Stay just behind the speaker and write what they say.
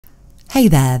Hey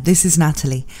there, this is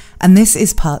Natalie, and this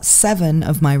is part 7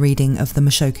 of my reading of the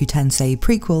Mushoku Tensei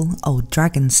prequel, Old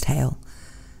Dragon's Tale.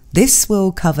 This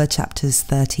will cover chapters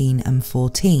 13 and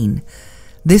 14.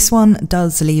 This one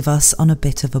does leave us on a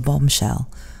bit of a bombshell,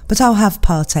 but I'll have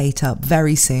part 8 up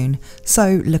very soon,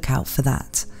 so look out for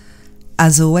that.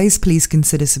 As always, please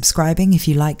consider subscribing if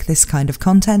you like this kind of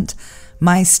content.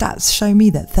 My stats show me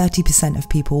that 30% of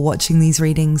people watching these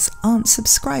readings aren't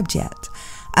subscribed yet.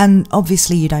 And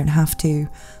obviously you don't have to,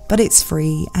 but it's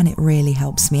free and it really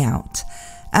helps me out.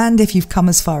 And if you've come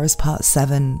as far as part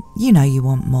 7, you know you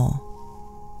want more.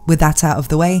 With that out of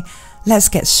the way, let's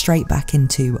get straight back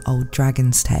into Old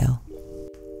Dragon's Tale.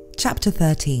 Chapter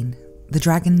 13, The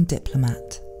Dragon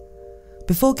Diplomat.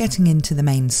 Before getting into the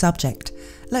main subject,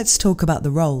 let's talk about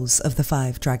the roles of the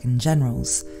 5 dragon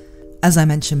generals. As I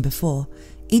mentioned before,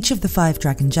 each of the 5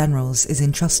 dragon generals is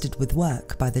entrusted with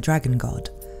work by the dragon god.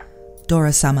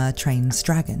 Dora-sama trains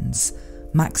dragons,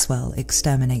 Maxwell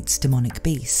exterminates demonic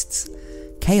beasts,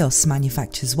 Chaos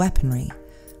manufactures weaponry,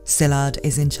 Sillard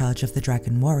is in charge of the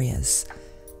dragon warriors.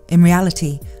 In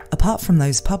reality, apart from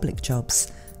those public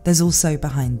jobs, there's also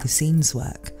behind-the-scenes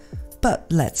work, but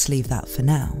let's leave that for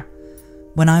now.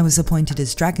 When I was appointed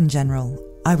as Dragon General,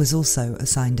 I was also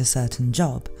assigned a certain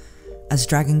job, as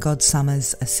Dragon God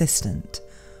Sama's assistant,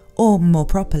 or more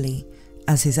properly,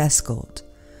 as his escort,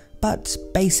 but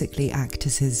basically act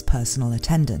as his personal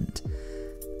attendant.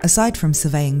 Aside from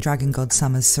surveying Dragon God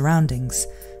Sama's surroundings,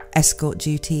 escort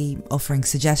duty, offering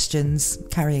suggestions,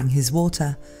 carrying his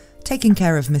water, taking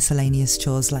care of miscellaneous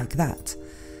chores like that.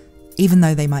 Even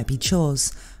though they might be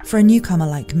chores, for a newcomer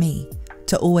like me,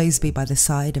 to always be by the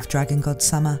side of Dragon God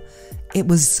Sama, it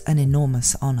was an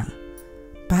enormous honour.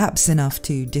 Perhaps enough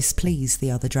to displease the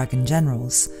other dragon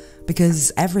generals,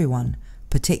 because everyone,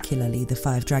 particularly the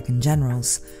 5 dragon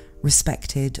generals,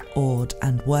 respected, awed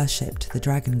and worshipped the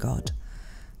dragon god.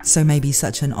 So maybe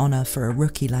such an honour for a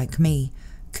rookie like me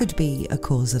could be a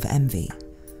cause of envy.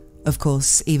 Of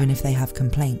course, even if they have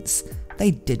complaints,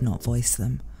 they did not voice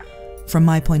them. From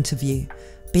my point of view,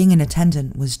 being an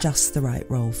attendant was just the right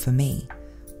role for me.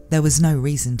 There was no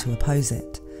reason to oppose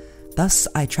it. Thus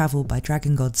I travelled by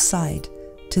Dragon God's side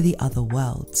to the other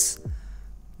worlds.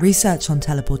 Research on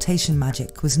teleportation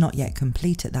magic was not yet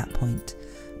complete at that point,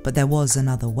 but there was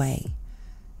another way.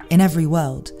 In every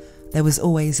world, there was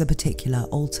always a particular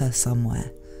altar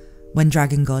somewhere. When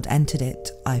Dragon God entered it,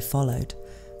 I followed.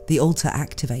 The altar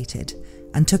activated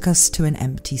and took us to an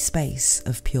empty space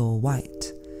of pure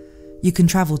white. You can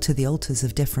travel to the altars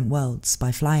of different worlds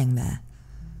by flying there.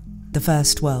 The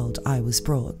first world I was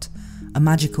brought, a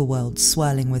magical world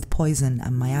swirling with poison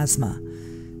and miasma.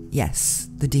 Yes,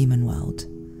 the demon world.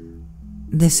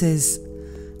 This is...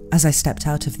 As I stepped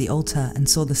out of the altar and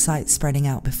saw the sight spreading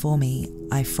out before me,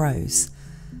 I froze.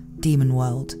 Demon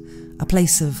world, a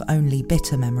place of only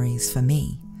bitter memories for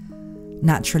me.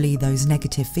 Naturally, those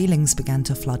negative feelings began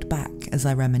to flood back as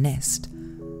I reminisced.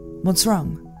 What's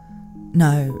wrong?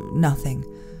 No, nothing.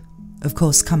 Of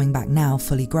course, coming back now,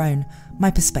 fully grown,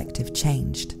 my perspective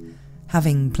changed.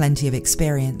 Having plenty of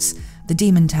experience, the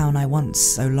demon town I once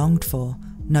so longed for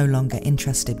no longer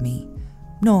interested me,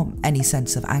 nor any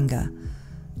sense of anger.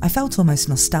 I felt almost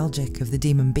nostalgic of the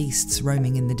demon beasts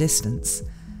roaming in the distance.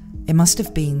 It must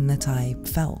have been that I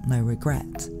felt no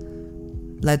regret.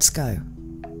 Let's go.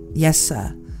 Yes,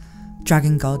 sir.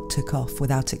 Dragon God took off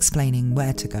without explaining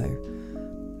where to go.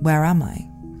 Where am I?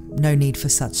 No need for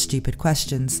such stupid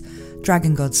questions.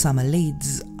 Dragon God Sama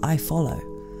leads, I follow.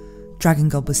 Dragon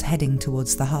God was heading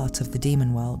towards the heart of the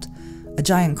demon world, a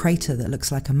giant crater that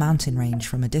looks like a mountain range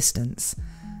from a distance.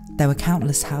 There were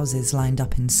countless houses lined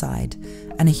up inside,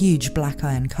 and a huge black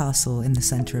iron castle in the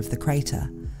centre of the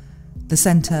crater. The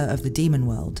centre of the demon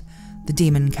world, the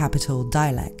demon capital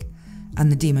Dailek, and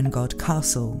the demon god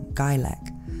castle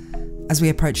Gailek. As we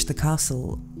approached the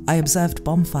castle, I observed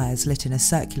bonfires lit in a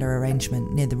circular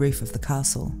arrangement near the roof of the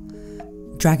castle.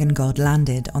 Dragon God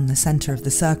landed on the centre of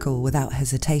the circle without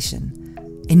hesitation.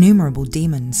 Innumerable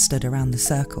demons stood around the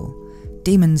circle,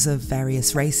 demons of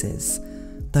various races.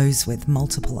 Those with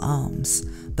multiple arms,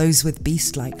 those with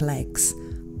beast-like legs,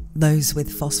 those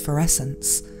with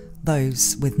phosphorescence,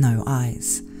 those with no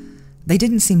eyes. They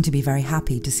didn't seem to be very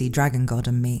happy to see Dragon God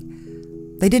and me.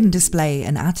 They didn't display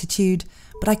an attitude,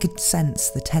 but I could sense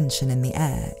the tension in the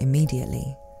air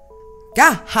immediately.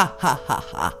 Gah ha ha ha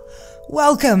ha!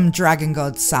 Welcome, Dragon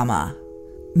God Sama!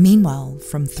 Meanwhile,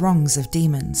 from throngs of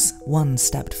demons, one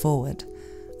stepped forward.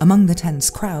 Among the tense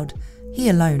crowd, he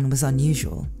alone was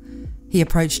unusual. He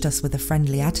approached us with a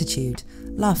friendly attitude,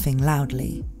 laughing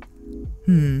loudly.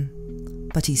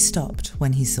 But he stopped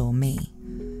when he saw me.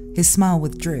 His smile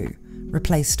withdrew,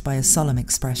 replaced by a solemn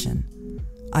expression.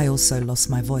 I also lost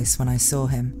my voice when I saw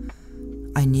him.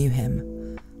 I knew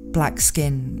him. Black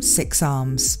skin, 6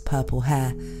 arms, purple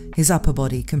hair, his upper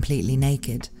body completely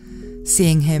naked.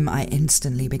 Seeing him, I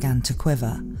instantly began to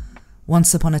quiver.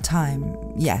 Once upon a time,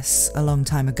 yes, a long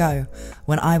time ago,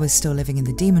 when I was still living in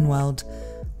the demon world,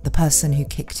 the person who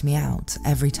kicked me out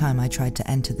every time I tried to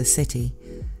enter the city.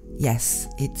 Yes,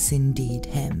 it's indeed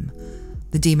him.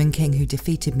 The Demon King who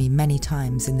defeated me many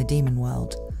times in the demon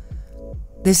world.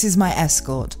 This is my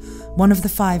escort, one of the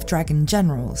 5 dragon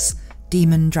generals,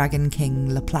 Demon Dragon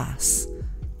King Laplace.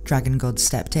 Dragon God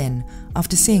stepped in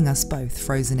after seeing us both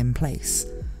frozen in place.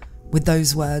 With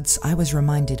those words, I was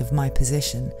reminded of my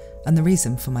position and the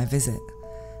reason for my visit.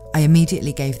 I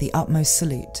immediately gave the utmost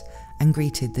salute and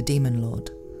greeted the Demon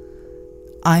Lord.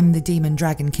 I'm the Demon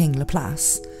Dragon King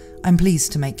Laplace. I'm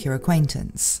pleased to make your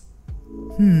acquaintance.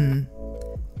 In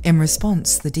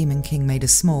response, the Demon King made a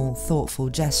small, thoughtful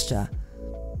gesture.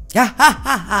 Ha ha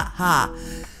ha ha ha!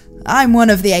 I'm one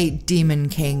of the 8 Demon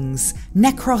Kings,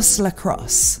 Necros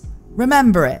Lacrosse.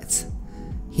 Remember it?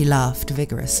 He laughed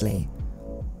vigorously.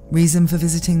 Reason for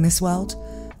visiting this world?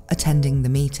 Attending the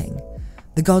meeting.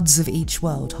 The gods of each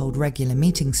world hold regular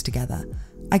meetings together.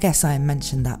 I guess I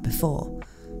mentioned that before.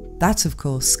 That, of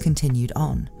course, continued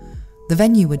on. The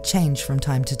venue would change from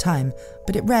time to time,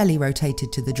 but it rarely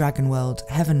rotated to the Dragon World,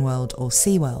 Heaven World, or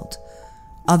Sea World.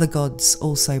 Other gods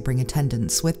also bring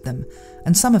attendants with them,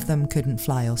 and some of them couldn't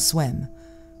fly or swim,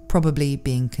 probably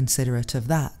being considerate of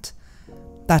that.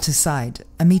 That aside,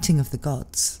 a meeting of the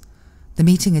gods. The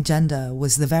meeting agenda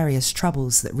was the various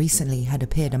troubles that recently had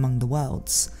appeared among the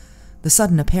worlds. The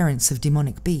sudden appearance of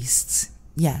demonic beasts,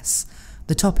 yes,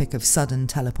 the topic of sudden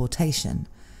teleportation.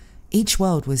 Each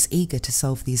world was eager to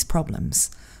solve these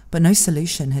problems, but no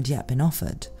solution had yet been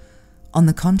offered. On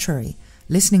the contrary,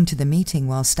 listening to the meeting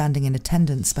while standing in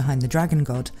attendance behind the Dragon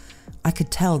God, I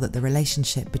could tell that the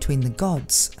relationship between the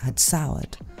gods had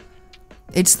soured.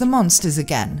 It's the monsters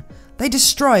again. They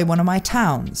destroy one of my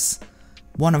towns.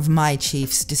 One of my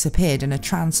chiefs disappeared in a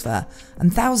transfer,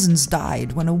 and thousands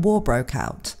died when a war broke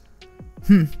out.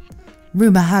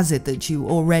 Rumour has it that you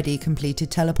already completed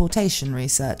teleportation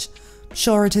research.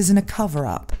 Sure it isn't a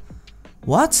cover-up.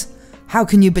 What? How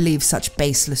can you believe such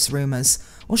baseless rumours?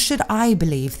 Or should I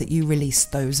believe that you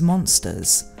released those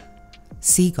monsters?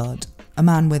 Sea God, a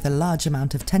man with a large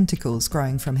amount of tentacles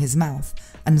growing from his mouth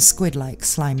and squid-like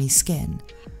slimy skin.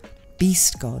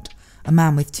 Beast God, a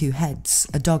man with 2 heads,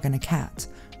 a dog and a cat,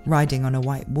 riding on a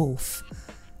white wolf.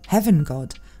 Heaven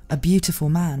God, a beautiful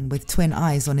man with twin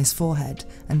eyes on his forehead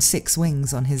and 6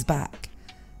 wings on his back.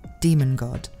 Demon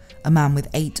God, a man with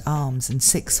 8 arms and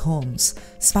 6 horns,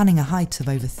 spanning a height of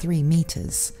over 3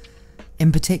 meters.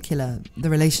 In particular, the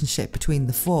relationship between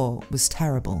the 4 was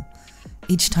terrible.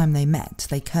 Each time they met,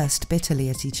 they cursed bitterly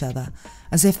at each other,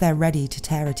 as if they're ready to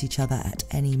tear at each other at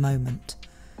any moment.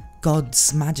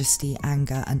 God's majesty,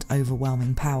 anger, and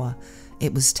overwhelming power.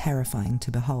 It was terrifying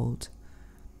to behold.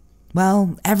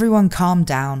 Well, everyone calm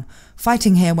down.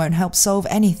 Fighting here won't help solve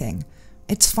anything.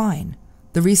 It's fine.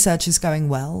 The research is going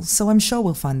well, so I'm sure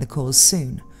we'll find the cause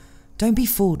soon. Don't be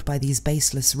fooled by these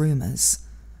baseless rumours.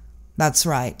 That's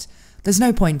right. There's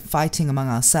no point fighting among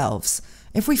ourselves.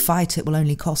 If we fight, it will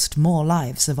only cost more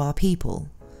lives of our people.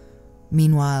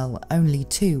 Meanwhile, only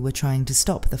 2 were trying to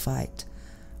stop the fight.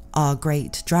 Our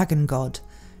great dragon god,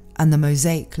 and the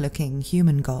mosaic-looking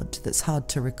human god that's hard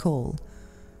to recall.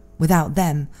 Without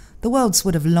them, the worlds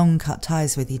would have long cut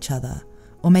ties with each other,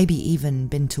 or maybe even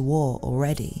been to war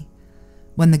already.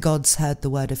 When the gods heard the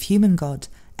word of human god,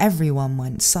 everyone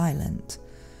went silent.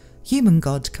 Human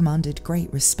god commanded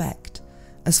great respect.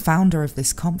 As founder of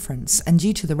this conference, and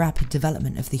due to the rapid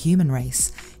development of the human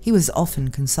race, he was often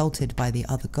consulted by the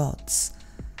other gods.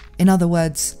 In other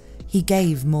words, he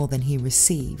gave more than he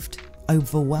received,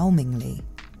 overwhelmingly,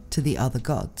 to the other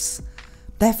gods.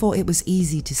 Therefore, it was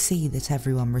easy to see that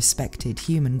everyone respected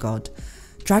human god.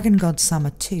 Dragon God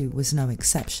Sama too was no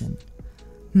exception.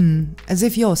 As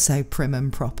if you're so prim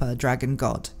and proper, Dragon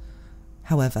God.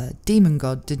 However, Demon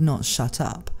God did not shut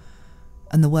up,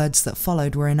 and the words that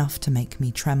followed were enough to make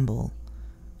me tremble.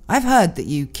 I've heard that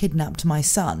you kidnapped my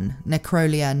son,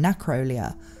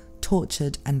 Nacrolia,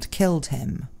 tortured and killed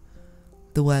him.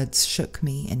 The words shook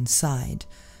me inside.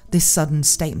 This sudden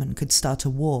statement could start a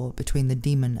war between the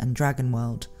demon and dragon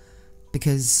world,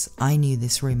 because I knew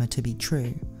this rumour to be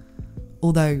true.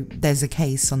 Although there's a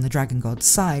case on the dragon god's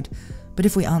side, but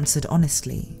if we answered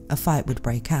honestly, a fight would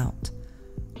break out.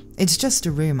 It's just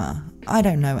a rumour. I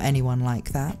don't know anyone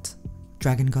like that.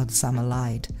 Dragon God Sama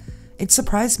lied. It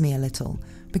surprised me a little,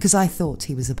 because I thought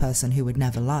he was a person who would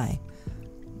never lie.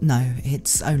 No,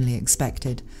 it's only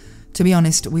expected. To be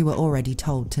honest, we were already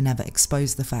told to never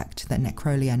expose the fact that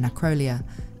Necrolia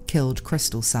killed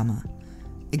Crystal Summer.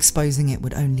 Exposing it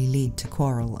would only lead to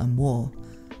quarrel and war.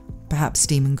 Perhaps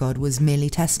Demon God was merely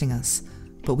testing us,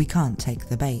 but we can't take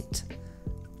the bait.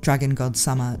 Dragon God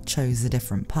Summer chose a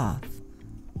different path.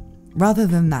 Rather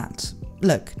than that,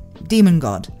 look, Demon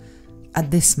God,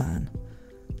 at this man.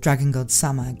 Dragon God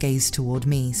Summer gazed toward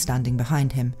me, standing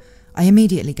behind him. I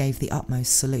immediately gave the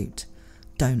utmost salute.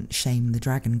 Don't shame the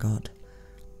Dragon God.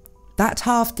 That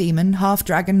half-demon,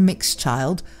 half-dragon mixed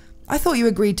child, I thought you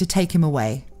agreed to take him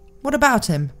away. What about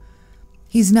him?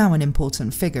 He's now an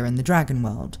important figure in the dragon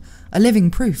world, a living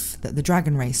proof that the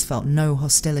dragon race felt no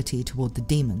hostility toward the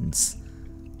demons.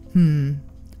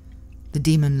 The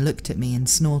demon looked at me and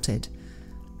snorted,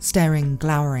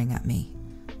 glowering at me.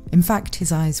 In fact,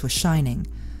 his eyes were shining.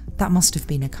 That must have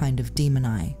been a kind of demon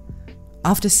eye.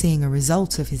 After seeing a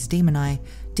result of his demon eye,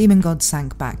 Demon God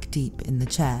sank back deep in the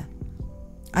chair.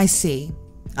 I see.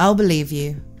 I'll believe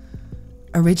you.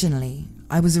 I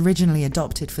was originally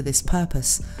adopted for this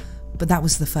purpose, but that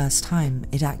was the first time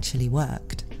it actually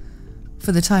worked.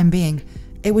 For the time being,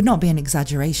 it would not be an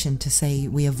exaggeration to say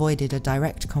we avoided a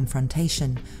direct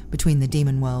confrontation between the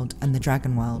demon world and the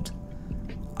dragon world.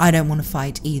 I don't want to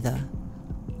fight either.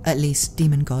 At least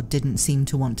Demon God didn't seem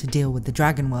to want to deal with the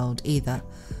dragon world either.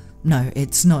 No,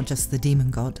 it's not just the Demon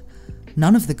God.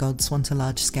 None of the gods want a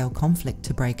large-scale conflict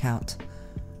to break out.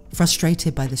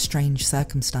 Frustrated by the strange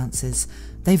circumstances,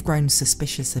 they've grown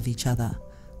suspicious of each other.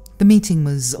 The meeting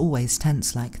was always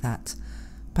tense like that.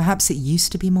 Perhaps it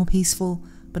used to be more peaceful,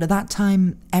 but at that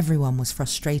time, everyone was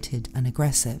frustrated and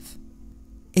aggressive.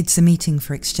 It's a meeting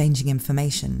for exchanging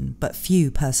information, but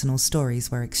few personal stories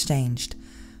were exchanged.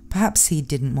 Perhaps he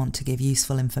didn't want to give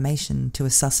useful information to a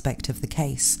suspect of the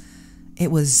case. It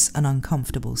was an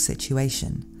uncomfortable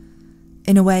situation.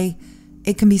 In a way,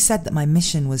 it can be said that my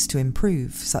mission was to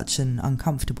improve such an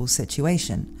uncomfortable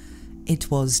situation.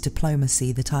 It was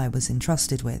diplomacy that I was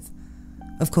entrusted with.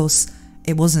 Of course,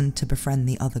 it wasn't to befriend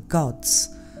the other gods.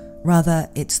 Rather,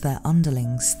 it's their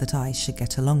underlings that I should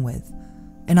get along with.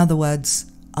 In other words,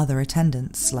 other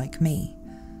attendants like me.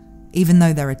 Even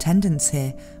though they're attendants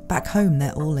here, back home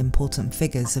they're all important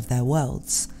figures of their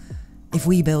worlds. If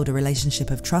we build a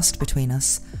relationship of trust between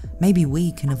us, maybe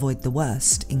we can avoid the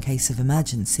worst in case of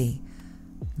emergency.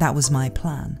 That was my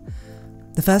plan.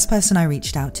 The first person I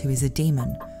reached out to is a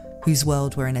demon, whose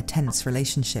world we're in a tense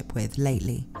relationship with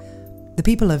lately. The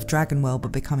people of Dragon World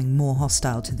were becoming more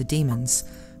hostile to the demons.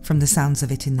 From the sounds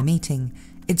of it in the meeting,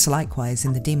 it's likewise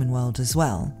in the demon world as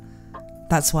well.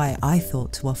 That's why I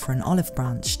thought to offer an olive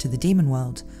branch to the demon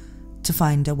world, to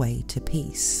find a way to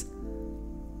peace.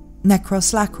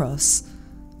 Necros Lacros.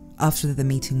 After the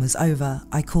meeting was over,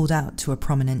 I called out to a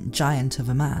prominent giant of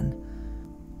a man.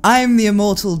 I'm the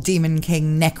immortal demon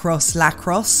king Necros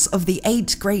Lacros of the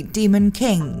 8 great demon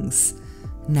kings.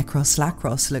 Necros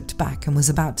Lacros looked back and was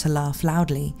about to laugh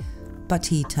loudly, but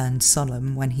he turned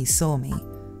solemn when he saw me.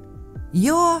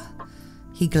 You're...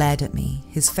 He glared at me,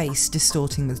 his face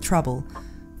distorting with trouble,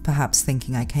 perhaps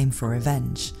thinking I came for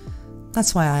revenge.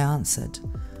 That's why I answered.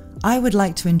 I would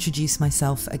like to introduce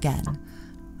myself again.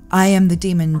 I am the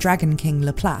demon dragon king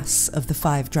Laplace of the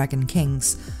 5 dragon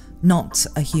kings, not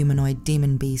a humanoid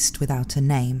demon beast without a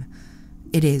name.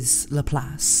 It is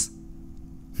Laplace.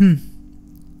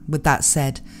 With that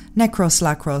said, Necros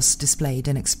Lacros displayed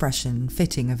an expression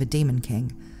fitting of a demon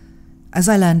king. As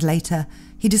I learned later,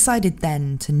 he decided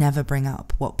then to never bring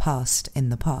up what passed in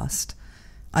the past.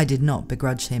 I did not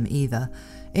begrudge him either.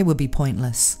 It would be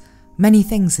pointless. Many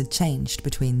things had changed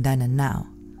between then and now.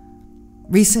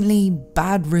 Recently,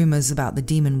 bad rumours about the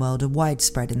demon world are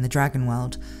widespread in the dragon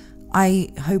world.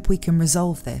 I hope we can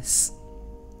resolve this.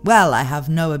 Well, I have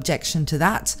no objection to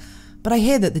that, but I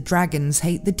hear that the dragons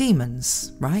hate the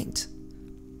demons, right?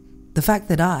 The fact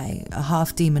that I, a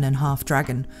half-demon and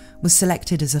half-dragon, was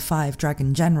selected as a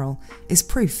 5-dragon general is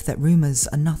proof that rumours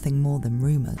are nothing more than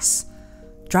rumours.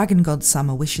 Dragon God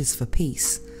Summer wishes for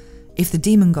peace. If the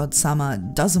Demon God Summer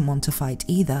doesn't want to fight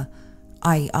either,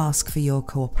 I ask for your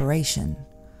cooperation.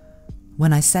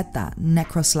 When I said that,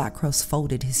 Necros Lacros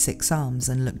folded his 6 arms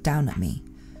and looked down at me,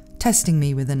 testing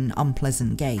me with an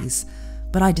unpleasant gaze,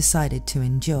 but I decided to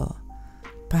endure,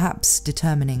 perhaps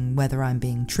determining whether I'm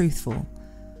being truthful.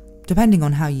 Depending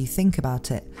on how you think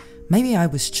about it, maybe I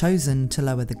was chosen to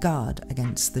lower the guard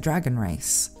against the dragon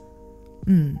race.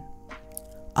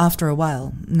 After a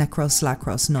while, Necros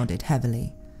Lacros nodded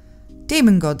heavily.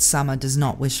 Demon God Summer does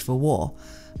not wish for war.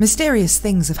 Mysterious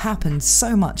things have happened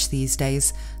so much these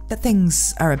days that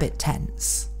things are a bit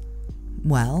tense.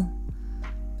 Well,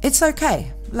 it's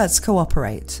okay, let's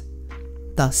cooperate.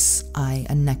 Thus, I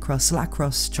and Necros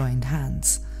Lacros joined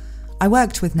hands. I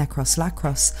worked with Necros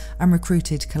Lacros and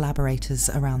recruited collaborators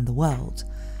around the world.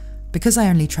 Because I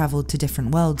only travelled to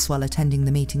different worlds while attending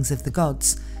the meetings of the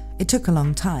gods, it took a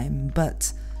long time,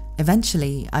 but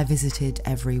eventually I visited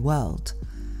every world.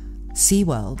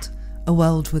 SeaWorld, a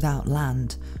world without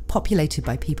land, populated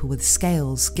by people with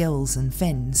scales, gills and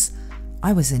fins.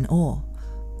 I was in awe.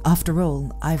 After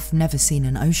all, I've never seen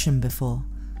an ocean before.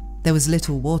 There was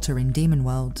little water in Demon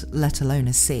World, let alone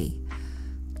a sea.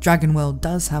 Dragon World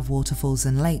does have waterfalls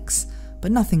and lakes,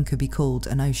 but nothing could be called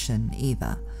an ocean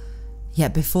either.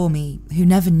 Yet before me, who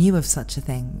never knew of such a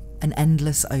thing, an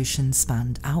endless ocean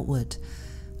spanned outward.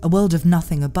 A world of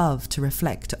nothing above to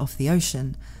reflect off the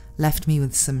ocean left me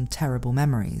with some terrible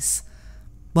memories.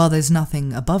 While there's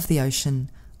nothing above the ocean,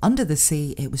 under the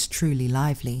sea it was truly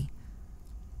lively.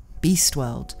 Beast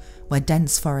World, where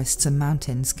dense forests and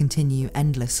mountains continue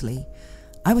endlessly.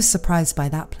 I was surprised by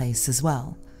that place as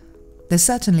well. There's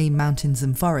certainly mountains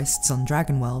and forests on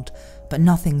Dragon World, but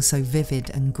nothing so vivid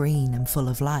and green and full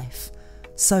of life.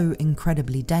 So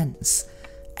incredibly dense.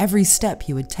 Every step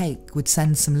you would take would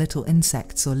send some little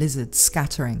insects or lizards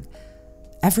scattering.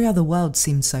 Every other world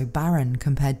seemed so barren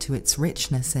compared to its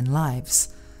richness in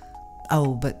lives.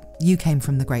 Oh, but you came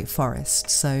from the Great Forest,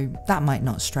 so that might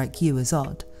not strike you as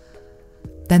odd.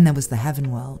 Then there was the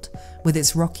Heaven World, with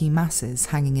its rocky masses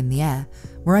hanging in the air,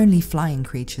 where only flying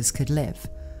creatures could live.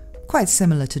 Quite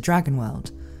similar to Dragon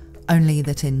World, only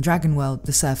that in Dragon World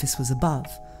the surface was above,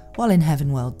 while in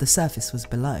Heaven World the surface was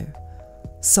below.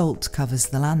 Salt covers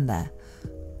the land there,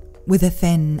 with a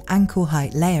thin,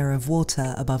 ankle-height layer of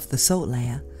water above the salt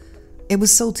layer. It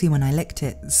was salty when I licked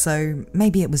it, so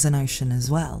maybe it was an ocean as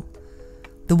well.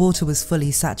 The water was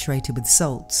fully saturated with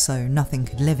salt, so nothing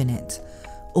could live in it.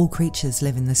 All creatures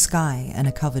live in the sky and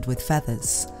are covered with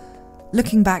feathers.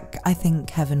 Looking back, I think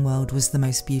Heaven World was the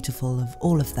most beautiful of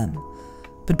all of them.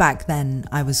 But back then,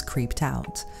 I was creeped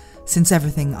out, since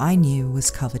everything I knew was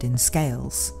covered in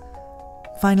scales.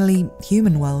 Finally,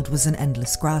 Human World was an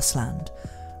endless grassland.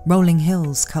 Rolling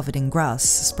hills covered in grass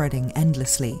spreading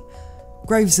endlessly.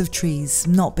 Groves of trees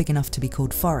not big enough to be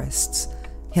called forests.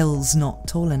 Hills not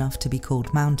tall enough to be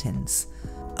called mountains.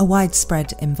 A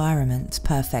widespread environment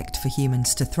perfect for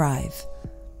humans to thrive.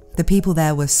 The people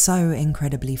there were so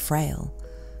incredibly frail.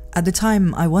 At the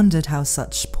time, I wondered how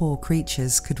such poor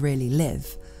creatures could really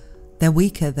live. They're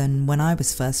weaker than when I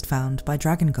was first found by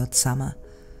Dragon God Sama.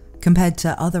 Compared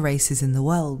to other races in the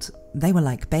world, they were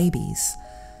like babies.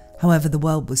 However, the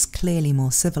world was clearly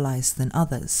more civilized than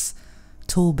others.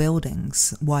 Tall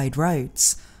buildings, wide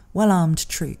roads, well-armed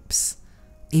troops.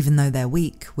 Even though they're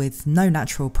weak, with no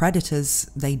natural predators,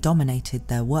 they dominated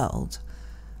their world.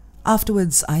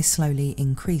 Afterwards, I slowly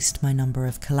increased my number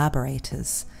of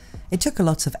collaborators. It took a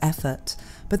lot of effort,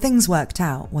 but things worked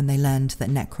out when they learned that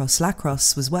Necros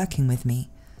Lacros was working with me.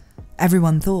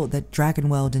 Everyone thought that Dragon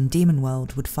World and Demon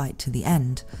World would fight to the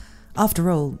end. After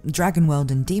all, Dragon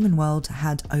World and Demon World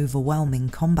had overwhelming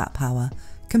combat power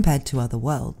compared to other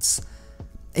worlds.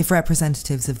 If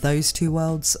representatives of those two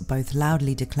worlds both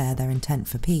loudly declare their intent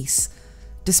for peace,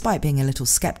 despite being a little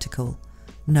skeptical,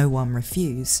 no one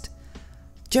refused.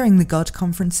 During the God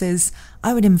conferences,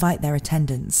 I would invite their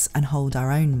attendance and hold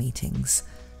our own meetings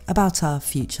about our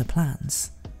future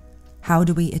plans. How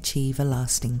do we achieve a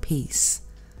lasting peace?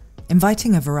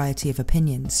 Inviting a variety of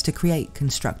opinions to create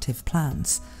constructive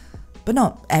plans, but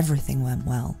not everything went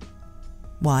well.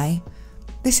 Why?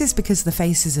 This is because the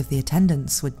faces of the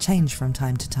attendants would change from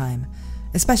time to time,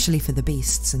 especially for the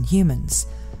beasts and humans.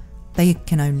 They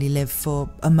can only live for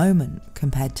a moment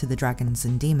compared to the dragons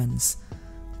and demons.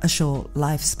 A short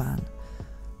lifespan.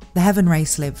 The Heaven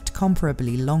race lived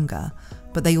comparably longer,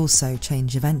 but they also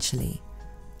change eventually.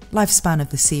 Lifespan of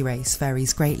the Sea race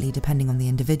varies greatly depending on the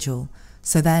individual,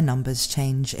 so their numbers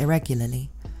change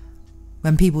irregularly.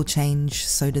 When people change,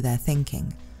 so do their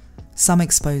thinking. Some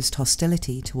exposed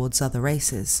hostility towards other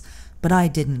races, but I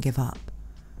didn't give up,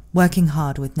 working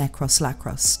hard with Necros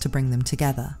Lacros to bring them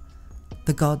together.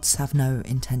 The gods have no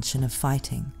intention of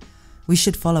fighting. We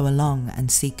should follow along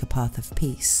and seek a path of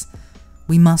peace.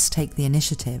 We must take the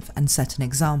initiative and set an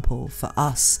example for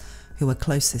us who are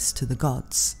closest to the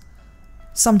gods.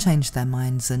 Some changed their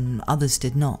minds and others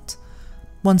did not.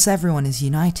 Once everyone is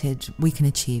united, we can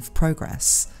achieve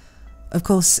progress. Of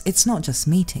course, it's not just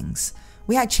meetings.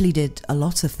 We actually did a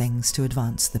lot of things to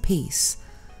advance the peace.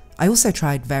 I also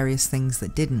tried various things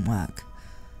that didn't work.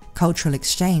 Cultural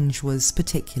exchange was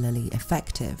particularly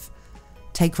effective.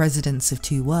 Take residents of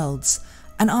two worlds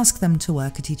and ask them to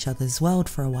work at each other's world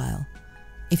for a while.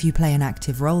 If you play an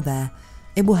active role there,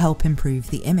 it will help improve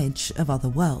the image of other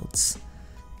worlds.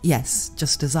 Yes,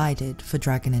 just as I did for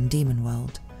Dragon and Demon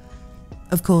World.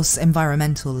 Of course,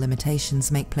 environmental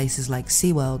limitations make places like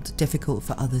SeaWorld difficult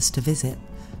for others to visit,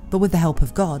 but with the help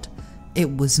of God,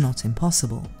 it was not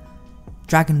impossible.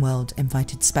 Dragon World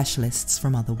invited specialists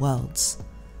from other worlds.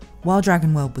 While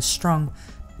Dragon World was strong,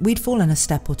 we'd fallen a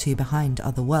step or two behind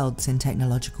other worlds in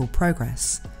technological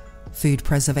progress. Food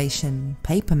preservation,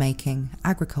 paper making,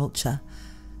 agriculture.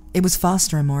 It was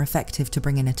faster and more effective to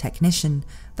bring in a technician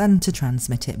than to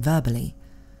transmit it verbally.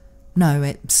 No,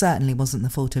 it certainly wasn't the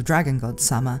fault of Dragon God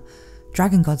Summer.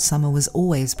 Dragon God Summer was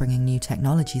always bringing new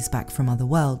technologies back from other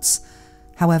worlds.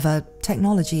 However,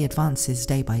 technology advances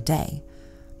day by day.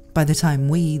 By the time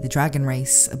we, the dragon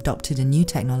race, adopted a new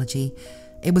technology,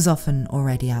 it was often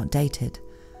already outdated.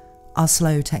 Our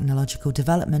slow technological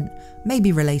development may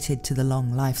be related to the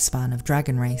long lifespan of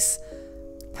dragon race.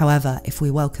 However, if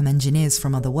we welcome engineers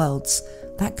from other worlds,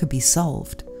 that could be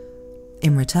solved.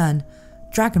 In return,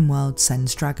 Dragon World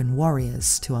sends dragon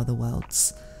warriors to other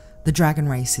worlds. The dragon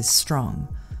race is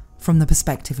strong. From the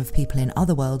perspective of people in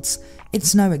other worlds,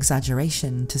 it's no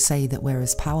exaggeration to say that we're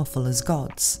as powerful as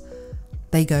gods.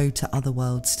 They go to other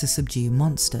worlds to subdue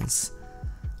monsters.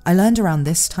 I learned around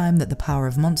this time that the power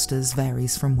of monsters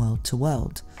varies from world to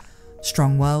world.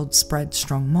 Strong worlds bred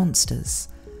strong monsters.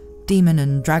 Demon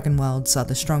and dragon worlds are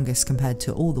the strongest compared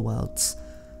to all the worlds.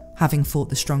 Having fought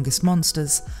the strongest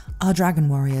monsters, our dragon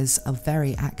warriors are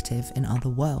very active in other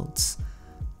worlds.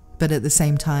 But at the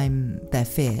same time, they're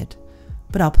feared.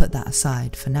 But I'll put that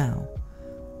aside for now.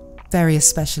 Various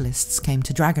specialists came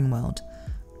to Dragon World.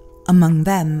 Among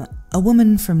them, a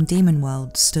woman from Demon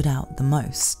World stood out the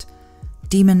most.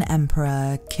 Demon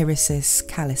Emperor Kirisis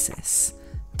Kalisis,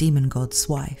 Demon God's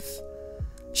wife.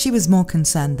 She was more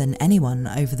concerned than anyone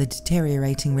over the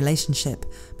deteriorating relationship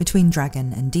between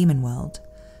Dragon and Demon World,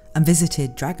 and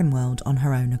visited Dragon World on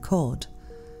her own accord.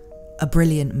 A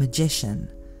brilliant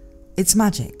magician. It's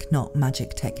magic, not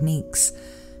magic techniques.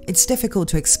 It's difficult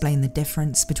to explain the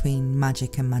difference between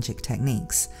magic and magic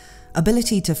techniques.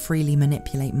 Ability to freely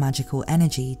manipulate magical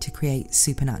energy to create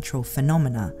supernatural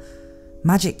phenomena.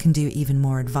 Magic can do even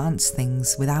more advanced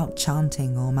things without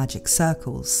chanting or magic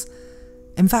circles.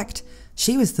 In fact,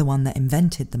 she was the one that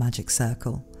invented the magic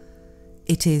circle.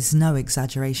 It is no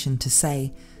exaggeration to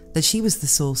say that she was the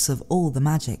source of all the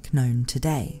magic known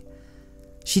today.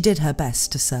 She did her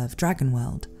best to serve Dragon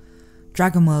World.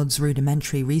 Dragon World's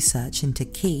rudimentary research into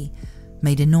Ki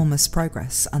made enormous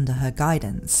progress under her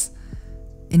guidance.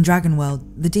 In Dragon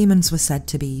World, the demons were said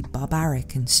to be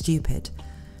barbaric and stupid.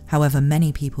 However,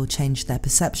 many people changed their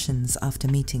perceptions after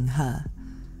meeting her.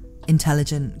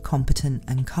 Intelligent, competent,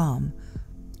 and calm,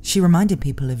 she reminded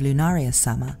people of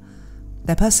Lunaria-sama.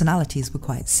 Their personalities were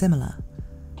quite similar.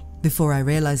 Before I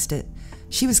realised it,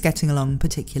 she was getting along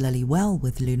particularly well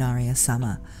with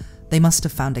Lunaria-sama. They must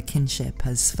have found a kinship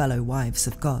as fellow wives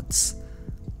of gods.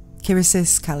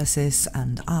 Kirisis, Kalisis,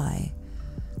 and I.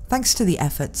 Thanks to the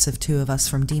efforts of two of us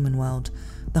from Demon World,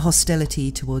 the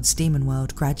hostility towards Demon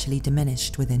World gradually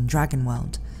diminished within Dragon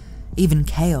World. Even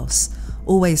Chaos,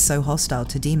 always so hostile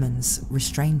to demons,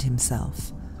 restrained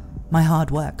himself. My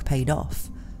hard work paid off.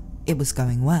 It was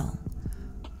going well.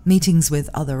 Meetings with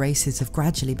other races have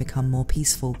gradually become more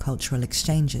peaceful cultural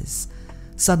exchanges.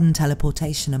 Sudden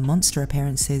teleportation and monster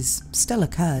appearances still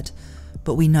occurred,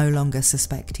 but we no longer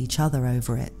suspect each other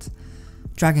over it.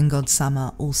 Dragon God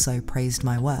Sama also praised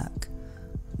my work.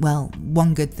 Well,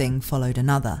 one good thing followed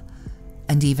another,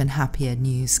 and even happier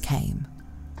news came.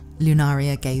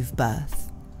 Lunaria gave birth,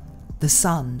 the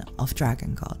son of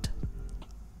Dragon God.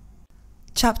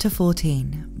 Chapter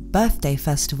 14, Birthday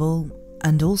Festival,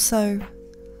 and also...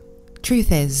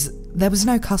 Truth is, there was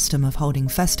no custom of holding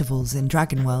festivals in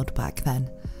Dragon World back then.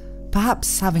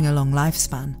 Perhaps having a long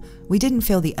lifespan, we didn't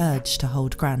feel the urge to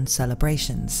hold grand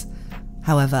celebrations.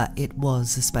 However, it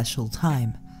was a special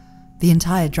time. The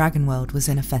entire Dragon World was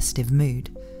in a festive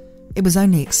mood. It was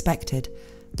only expected.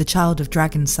 The child of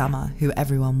Dragon Sama, who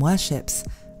everyone worships,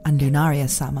 and Lunaria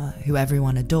Sama, who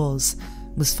everyone adores,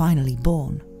 was finally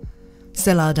born.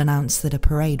 Szilard announced that a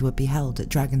parade would be held at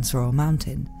Dragon's Royal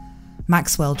Mountain.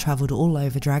 Maxwell travelled all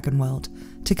over Dragon World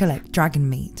to collect dragon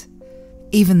meat.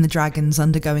 Even the dragons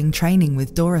undergoing training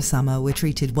with Dora-sama were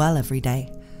treated well every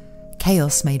day.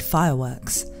 Chaos made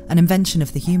fireworks, an invention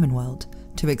of the human world,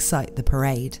 to excite the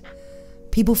parade.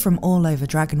 People from all over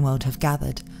Dragon World have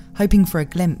gathered, hoping for a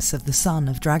glimpse of the son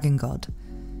of Dragon God.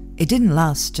 It didn't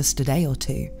last just a day or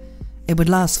two. It would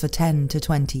last for 10 to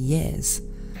 20 years.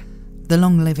 The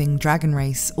long-living dragon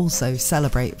race also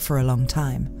celebrate for a long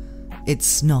time.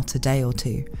 It's not a day or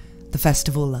two. The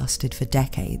festival lasted for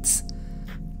decades.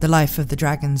 The life of the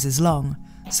dragons is long,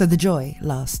 so the joy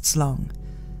lasts long.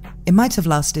 It might have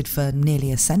lasted for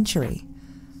nearly a century.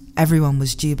 Everyone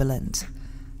was jubilant.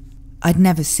 I'd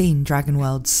never seen Dragon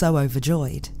World so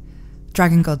overjoyed.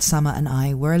 Dragon God Summer and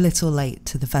I were a little late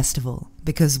to the festival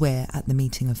because we're at the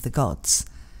meeting of the gods.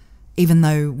 Even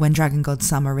though when Dragon God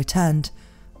Summer returned,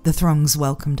 the throngs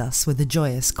welcomed us with a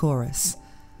joyous chorus.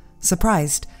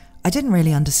 Surprised, I didn't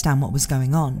really understand what was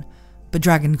going on, but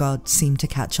Dragon God seemed to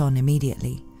catch on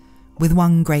immediately. With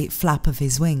one great flap of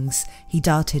his wings, he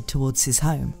darted towards his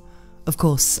home. Of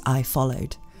course, I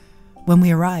followed. When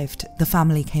we arrived, the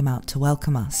family came out to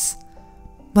welcome us.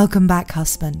 "Welcome back,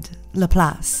 husband,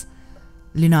 Laplace,"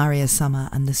 Lunaria Summer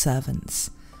and the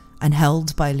servants, and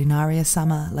held by Lunaria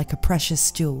Summer like a precious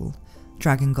jewel,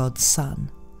 Dragon God's son.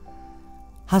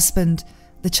 "Husband,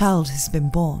 the child has been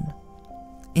born."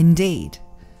 "Indeed."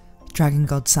 Dragon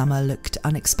God Summer looked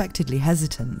unexpectedly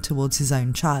hesitant towards his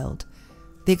own child.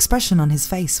 The expression on his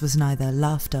face was neither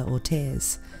laughter or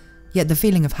tears, yet the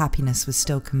feeling of happiness was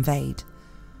still conveyed.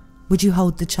 "Would you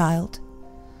hold the child?"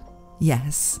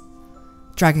 "Yes."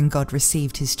 Dragon God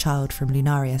received his child from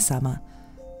Lunaria Summer.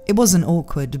 It wasn't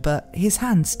awkward, but his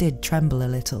hands did tremble a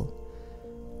little.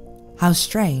 "How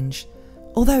strange.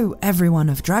 Although everyone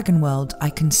of Dragon World I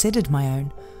considered my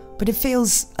own, but it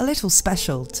feels a little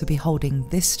special to be holding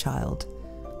this child."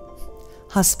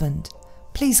 "Husband,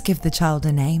 please give the child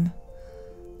a name."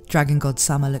 Dragon God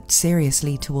Summer looked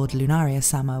seriously toward Lunaria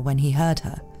Summer when he heard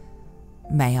her.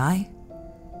 "May I?"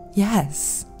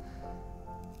 "Yes."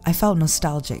 I felt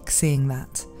nostalgic seeing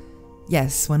that.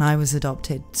 Yes, when I was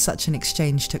adopted, such an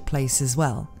exchange took place as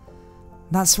well.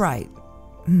 "That's right.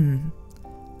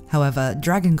 However,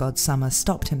 Dragon God Summer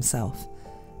stopped himself.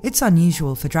 It's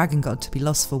unusual for Dragon God to be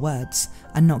lost for words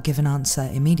and not give an answer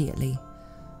immediately.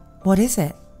 "What is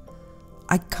it?"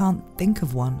 "I can't think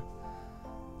of one."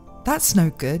 "That's no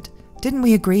good. Didn't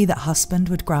we agree that husband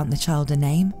would grant the child a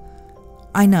name?"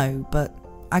 "I know, but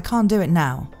I can't do it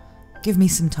now. Give me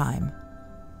some time."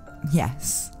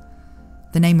 "Yes."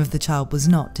 The name of the child was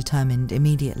not determined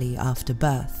immediately after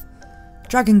birth.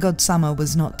 Dragon God Summer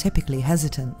was not typically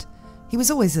hesitant. He was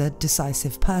always a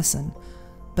decisive person,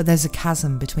 but there's a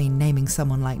chasm between naming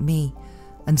someone like me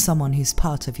and someone who's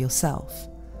part of yourself.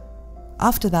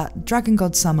 After that, Dragon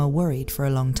God Summer worried for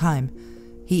a long time.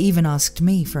 He even asked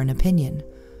me for an opinion.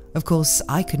 Of course,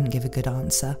 I couldn't give a good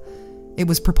answer. It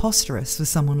was preposterous for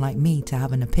someone like me to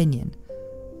have an opinion.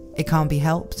 It can't be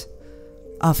helped.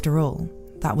 After all,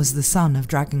 that was the son of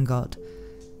Dragon God.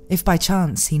 If by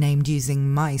chance he named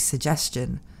using my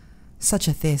suggestion, such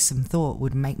a fearsome thought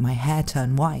would make my hair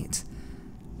turn white.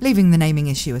 Leaving the naming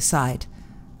issue aside,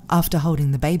 after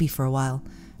holding the baby for a while,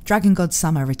 Dragon God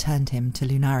Summer returned him to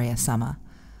Lunaria Summer.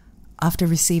 After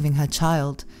receiving her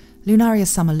child, Lunaria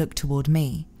Summer looked toward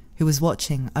me, who was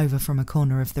watching over from a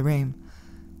corner of the room.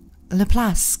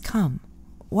 "Laplace, come.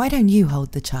 Why don't you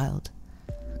hold the child?"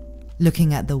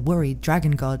 Looking at the worried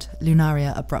Dragon God,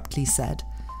 Lunaria abruptly said.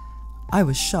 I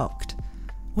was shocked.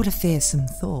 What a fearsome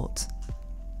thought.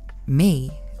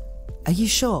 "Me? Are you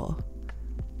sure?"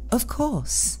 "Of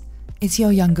course. It's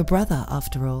your younger brother,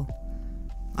 after all."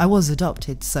 I was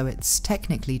adopted, so it's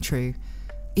technically true.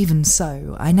 Even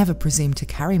so, I never presumed to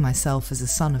carry myself as a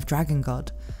son of Dragon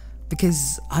God,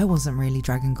 because I wasn't really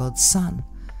Dragon God's son.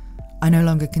 I no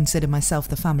longer consider myself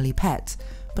the family pet,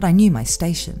 but I knew my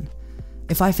station.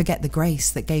 If I forget the grace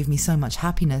that gave me so much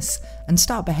happiness and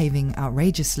start behaving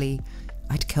outrageously,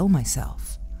 I'd kill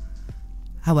myself.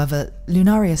 However,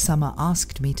 Lunaria Summer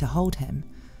asked me to hold him.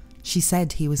 She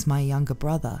said he was my younger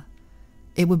brother.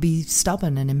 It would be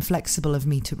stubborn and inflexible of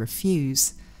me to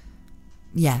refuse.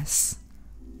 Yes.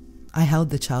 I held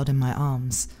the child in my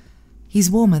arms.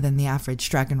 He's warmer than the average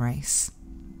dragon race.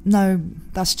 No,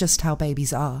 that's just how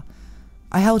babies are.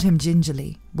 I held him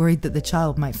gingerly, worried that the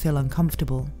child might feel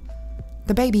uncomfortable.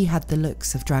 The baby had the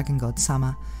looks of Dragon God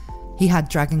Summer. He had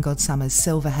Dragon God Summer's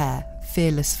silver hair,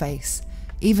 fearless face,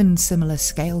 even similar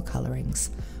scale colourings,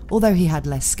 although he had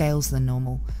less scales than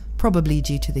normal, probably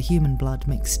due to the human blood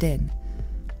mixed in.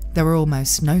 There were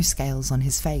almost no scales on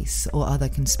his face or other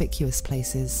conspicuous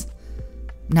places.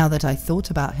 Now that I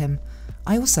thought about him,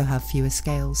 I also have fewer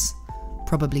scales,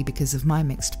 probably because of my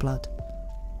mixed blood.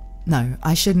 No,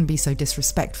 I shouldn't be so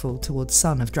disrespectful towards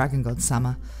son of Dragon God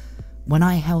Summer. When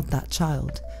I held that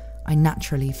child, I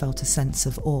naturally felt a sense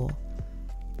of awe.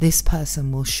 This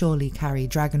person will surely carry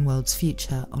Dragon World's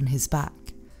future on his back.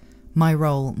 My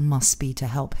role must be to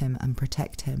help him and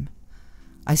protect him.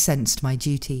 I sensed my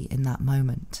duty in that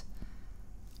moment.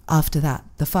 After that,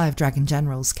 the 5 dragon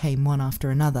generals came one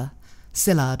after another: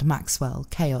 Sillard, Maxwell,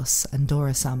 Chaos, and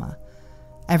Dora-sama.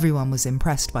 Everyone was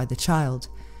impressed by the child,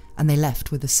 and they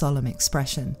left with a solemn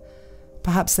expression.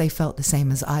 Perhaps they felt the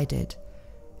same as I did.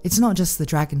 It's not just the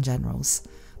dragon generals,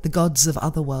 the gods of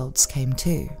other worlds came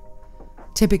too.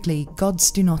 Typically, gods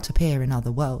do not appear in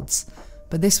other worlds,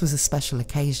 but this was a special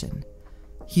occasion.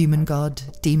 Human god,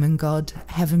 demon god,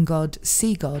 heaven god,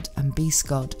 sea god, and beast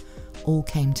god all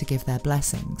came to give their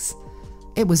blessings.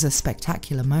 It was a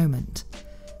spectacular moment.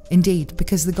 Indeed,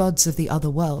 because the gods of the other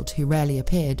world, who rarely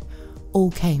appeared,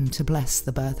 all came to bless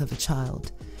the birth of a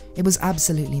child. It was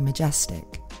absolutely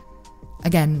majestic.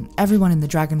 Again, everyone in the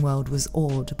dragon world was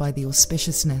awed by the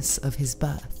auspiciousness of his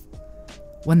birth.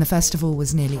 When the festival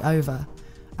was nearly over,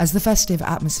 as the festive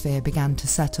atmosphere began to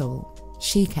settle,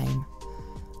 she came.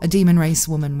 A demon race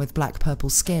woman with black-purple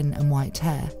skin and white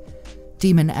hair.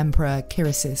 Demon Emperor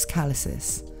Kirisis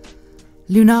Callisis.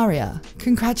 Lunaria,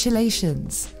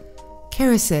 congratulations!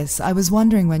 Kirisis, I was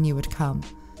wondering when you would come.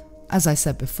 As I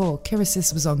said before,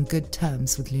 Kirisis was on good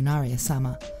terms with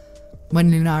Lunaria-sama.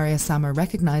 When Lunaria-sama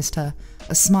recognized her,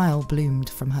 a smile bloomed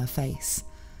from her face.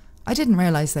 I didn't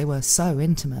realize they were so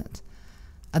intimate.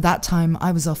 At that time,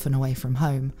 I was often away from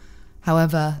home.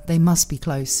 However, they must be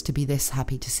close to be this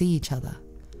happy to see each other.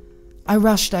 I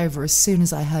rushed over as soon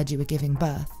as I heard you were giving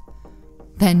birth.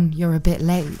 Then you're a bit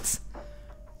late.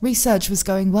 Research was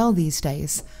going well these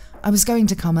days. I was going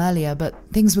to come earlier, but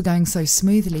things were going so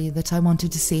smoothly that I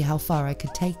wanted to see how far I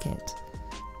could take it.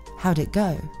 How'd it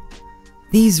go?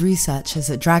 These researchers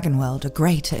at Dragon World are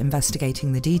great at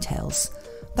investigating the details.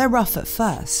 They're rough at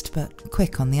first, but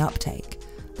quick on the uptake.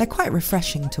 They're quite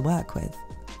refreshing to work with.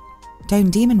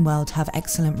 Don't Demon World have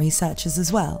excellent researchers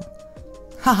as well?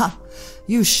 Haha,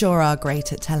 you sure are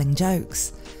great at telling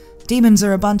jokes. Demons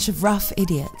are a bunch of rough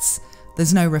idiots.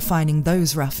 There's no refining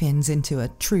those ruffians into a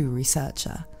true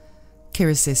researcher.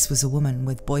 Kirisis was a woman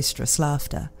with boisterous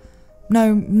laughter.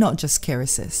 No, not just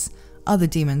Kirisis, other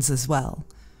demons as well.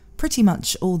 Pretty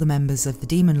much all the members of the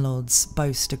Demon Lords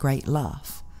boast a great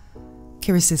laugh.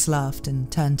 Kirisis laughed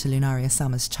and turned to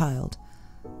Lunaria-sama's child.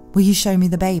 Will you show me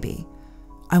the baby?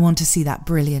 I want to see that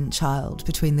brilliant child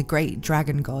between the great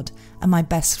dragon god and my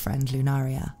best friend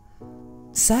Lunaria.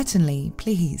 Certainly,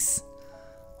 please.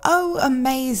 Oh,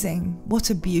 amazing! What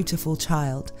a beautiful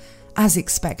child. As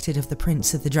expected of the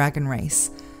prince of the dragon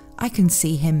race, I can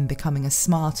see him becoming a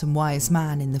smart and wise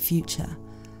man in the future.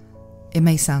 It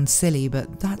may sound silly,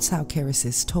 but that's how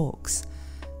Kirisis talks.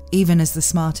 Even as the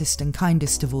smartest and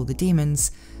kindest of all the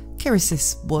demons,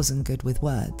 Kirisis wasn't good with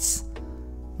words.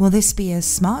 Will this be a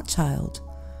smart child?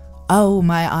 Oh,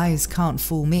 my eyes can't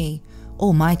fool me.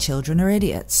 All my children are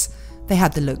idiots. They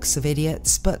had the looks of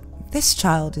idiots, but this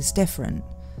child is different.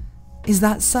 Is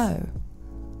that so?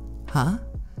 Huh?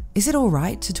 Is it all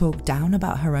right to talk down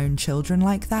about her own children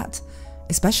like that?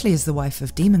 Especially as the wife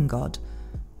of Demon God.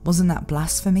 Wasn't that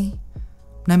blasphemy?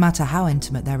 No matter how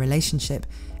intimate their relationship,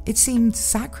 it seemed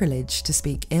sacrilege to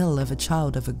speak ill of a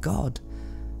child of a god.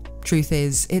 Truth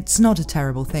is, it's not a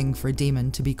terrible thing for a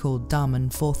demon to be called dumb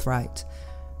and forthright.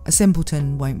 A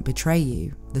simpleton won't betray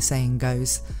you, the saying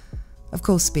goes. Of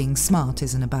course, being smart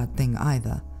isn't a bad thing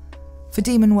either. For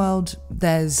Demon World,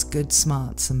 there's good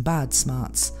smarts and bad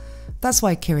smarts. That's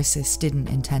why Kirisis didn't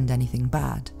intend anything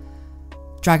bad.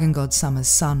 Dragon God Summer's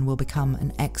son will become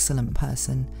an excellent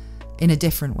person, in a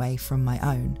different way from my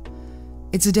own.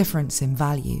 It's a difference in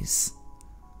values.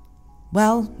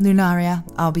 Well, Lunaria,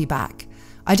 I'll be back.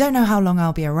 I don't know how long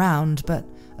I'll be around, but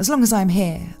as long as I'm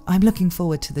here, I'm looking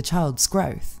forward to the child's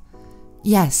growth.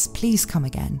 Yes, please come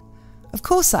again. Of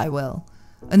course I will.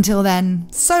 Until then,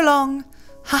 so long.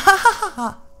 Ha ha ha ha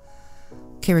ha.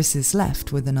 Kirisis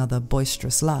left with another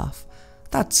boisterous laugh.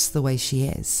 That's the way she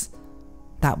is.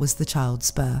 That was the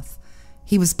child's birth.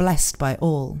 He was blessed by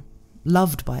all,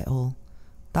 loved by all.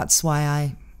 That's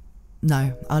why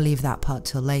No, I'll leave that part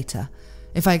till later.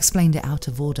 If I explained it out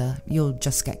of order, you'll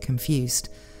just get confused.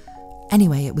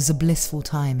 Anyway, it was a blissful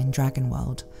time in Dragon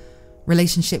World.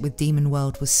 Relationship with Demon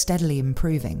World was steadily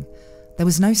improving. There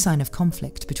was no sign of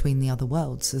conflict between the other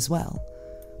worlds as well.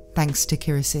 Thanks to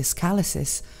Kirisis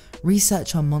Callisis,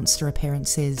 research on monster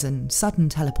appearances and sudden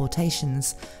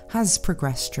teleportations has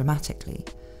progressed dramatically.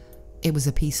 It was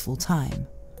a peaceful time.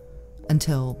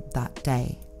 Until that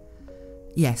day.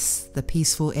 Yes, the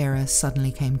peaceful era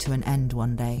suddenly came to an end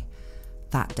one day.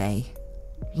 That day.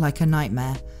 Like a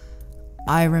nightmare.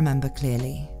 I remember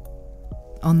clearly.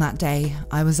 On that day,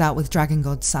 I was out with Dragon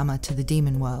God Sama to the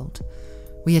Demon World.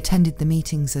 We attended the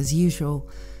meetings as usual.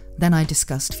 Then I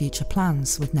discussed future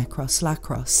plans with Necros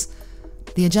Lacros.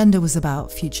 The agenda was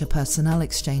about future personnel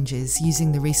exchanges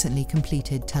using the recently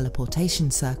completed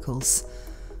teleportation circles.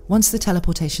 Once the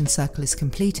teleportation circle is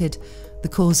completed, the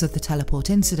cause of the teleport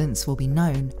incidents will be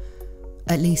known.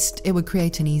 At least, it would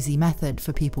create an easy method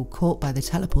for people caught by the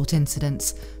teleport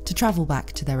incidents to travel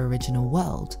back to their original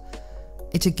world.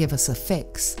 It'd give us a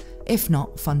fix, if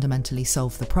not fundamentally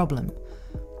solve the problem.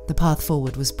 The path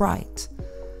forward was bright.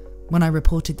 When I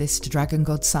reported this to Dragon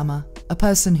God Sama, a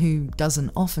person who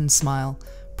doesn't often smile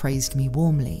praised me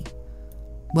warmly.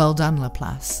 Well done,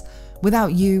 Laplace.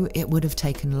 Without you, it would have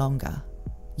taken longer.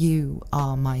 You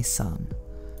are my son.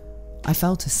 I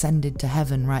felt ascended to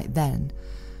heaven right then.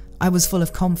 I was full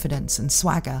of confidence and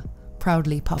swagger,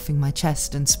 proudly puffing my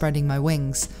chest and spreading my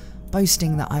wings,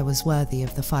 boasting that I was worthy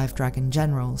of the 5 dragon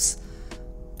generals.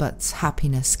 But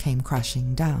happiness came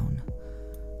crashing down.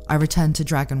 I returned to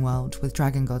Dragon World with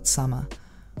Dragon God Sama.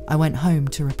 I went home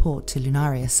to report to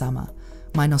Lunaria Sama,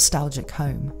 my nostalgic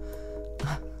home.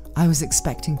 I was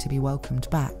expecting to be welcomed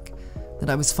back, that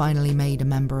I was finally made a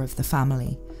member of the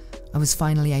family. I was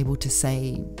finally able to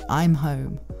say, I'm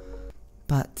home.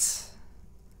 But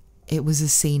it was a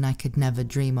scene I could never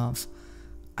dream of.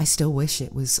 I still wish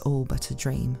it was all but a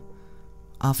dream.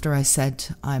 After I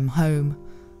said, I'm home,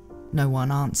 no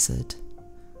one answered.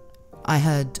 I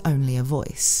heard only a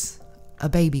voice, a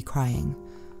baby crying,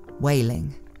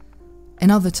 wailing.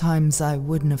 In other times I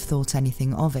wouldn't have thought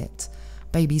anything of it.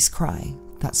 Babies cry,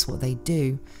 that's what they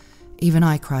do. Even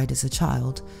I cried as a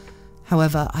child.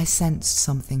 However, I sensed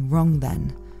something wrong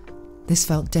then. This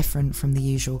felt different from the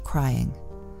usual crying.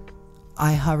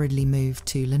 I hurriedly moved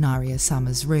to Lunaria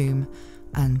Sama's room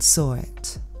and saw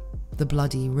it. The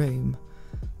bloody room.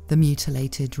 The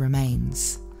mutilated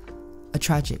remains. A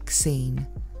tragic scene.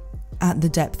 At the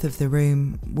depth of the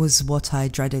room was what I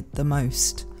dreaded the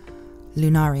most.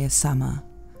 Lunaria Sama,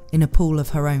 in a pool of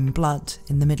her own blood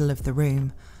in the middle of the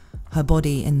room, her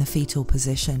body in the fetal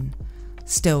position,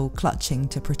 still clutching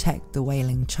to protect the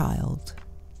wailing child.